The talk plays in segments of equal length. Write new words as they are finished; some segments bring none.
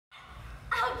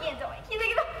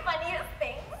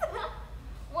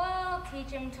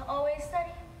teach him to always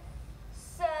study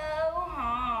so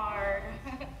hard.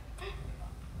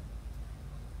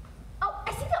 Oh,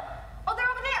 I see them. Oh, they're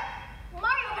over there.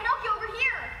 Mario, Pinocchio over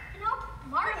here.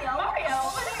 Mario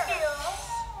over there.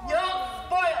 You'll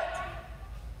spoil it.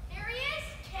 There he is,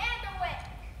 Candlewick.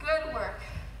 Good work.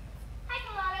 Hi,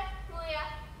 Carlotta, Julia.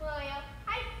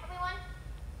 Hi, everyone.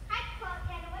 Hi,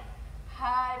 Candlewick.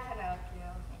 Hi,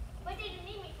 Pinocchio. What did you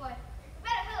need me for? We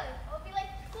better hurry, or we'll be late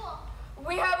to school.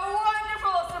 We have a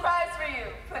wonderful surprise for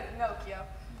you, Pinocchio.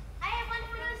 I have one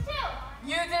for news too.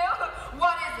 You do?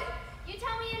 What is it? You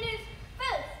tell me your news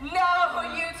first. No,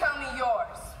 you tell me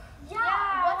yours.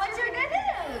 Yeah, what's your good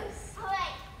news?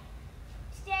 Alright.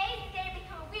 Today is the day to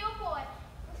become a real boy.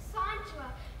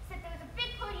 Sandra said there was a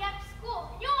big party after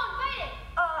school. You're all invited.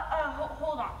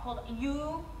 Hold on.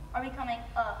 You are becoming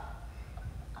a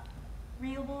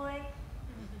real boy?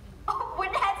 Oh,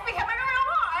 when that's becoming a real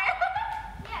boy.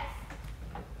 Yes.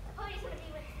 The party's gonna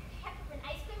be with ketchup and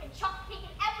ice cream and chocolate cake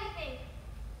and everything.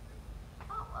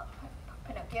 Oh, well,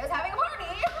 Pinocchio's having a party.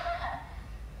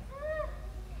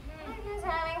 Pinocchio's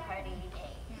having a party.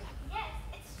 Yes,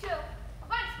 it's true. I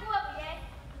run to school every day.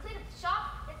 I clean up the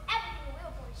shop. That's everything a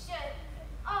real boy should.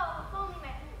 Oh, if only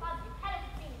my father had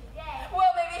seen me today.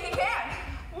 Well, maybe he can.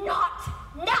 Not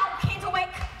now, Candlewick.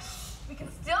 We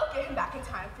can still get him back in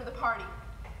time for the party.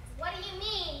 What do you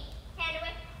mean,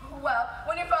 Candlewick? Well,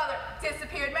 when your father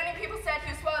disappeared, many people said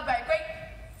he was swallowed by a great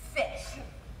fish.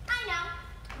 I know.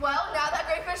 Well, now that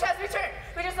great fish has returned.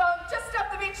 We just saw him just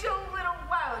up the beach a little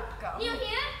while ago. You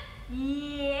here?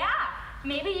 Yeah.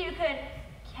 Maybe you could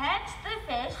catch the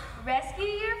fish, rescue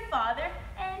your father,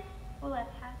 and we'll live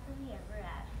happily ever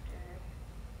after.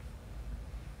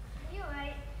 You're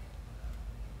right.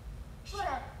 What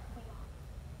up?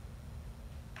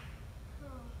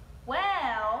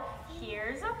 Well,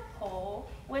 here's a pole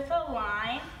with a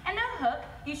line and a hook.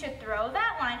 You should throw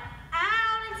that line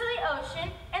out into the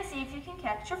ocean and see if you can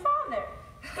catch your father.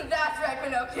 That's right,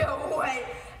 Pinocchio. Way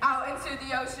out into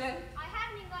the ocean. I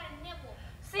haven't even got a nibble.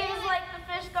 Seems like the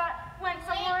fish went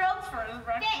somewhere else for his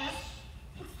breakfast.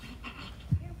 Fish.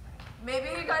 Maybe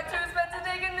he got too expensive to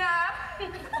take a nap.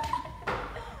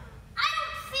 I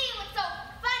don't see what's so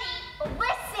funny.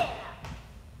 Listen.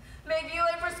 Maybe you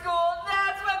late for school.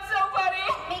 That's what's so funny.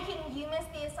 Making you miss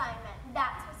the assignment.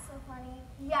 That's what's so funny.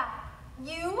 Yeah.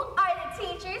 You are the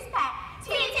teacher's pet.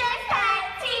 Teacher's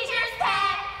pet. Teacher's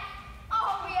pet.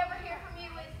 All we ever hear from you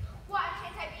is, why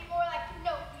can't I be more like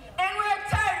Pinocchio? And we're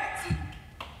tired.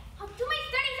 I'll do my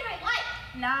studies in my life.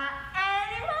 Not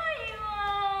anymore, you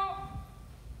won't.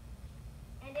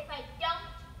 And if I don't,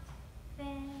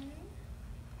 Then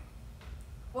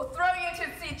We'll throw you into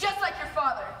the sea just like your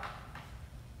father.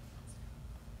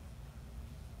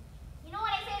 you know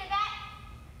what I say to that?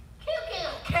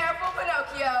 Cuckoo. Careful,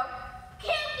 Pinocchio.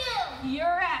 Cuckoo. you're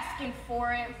asking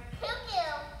for it.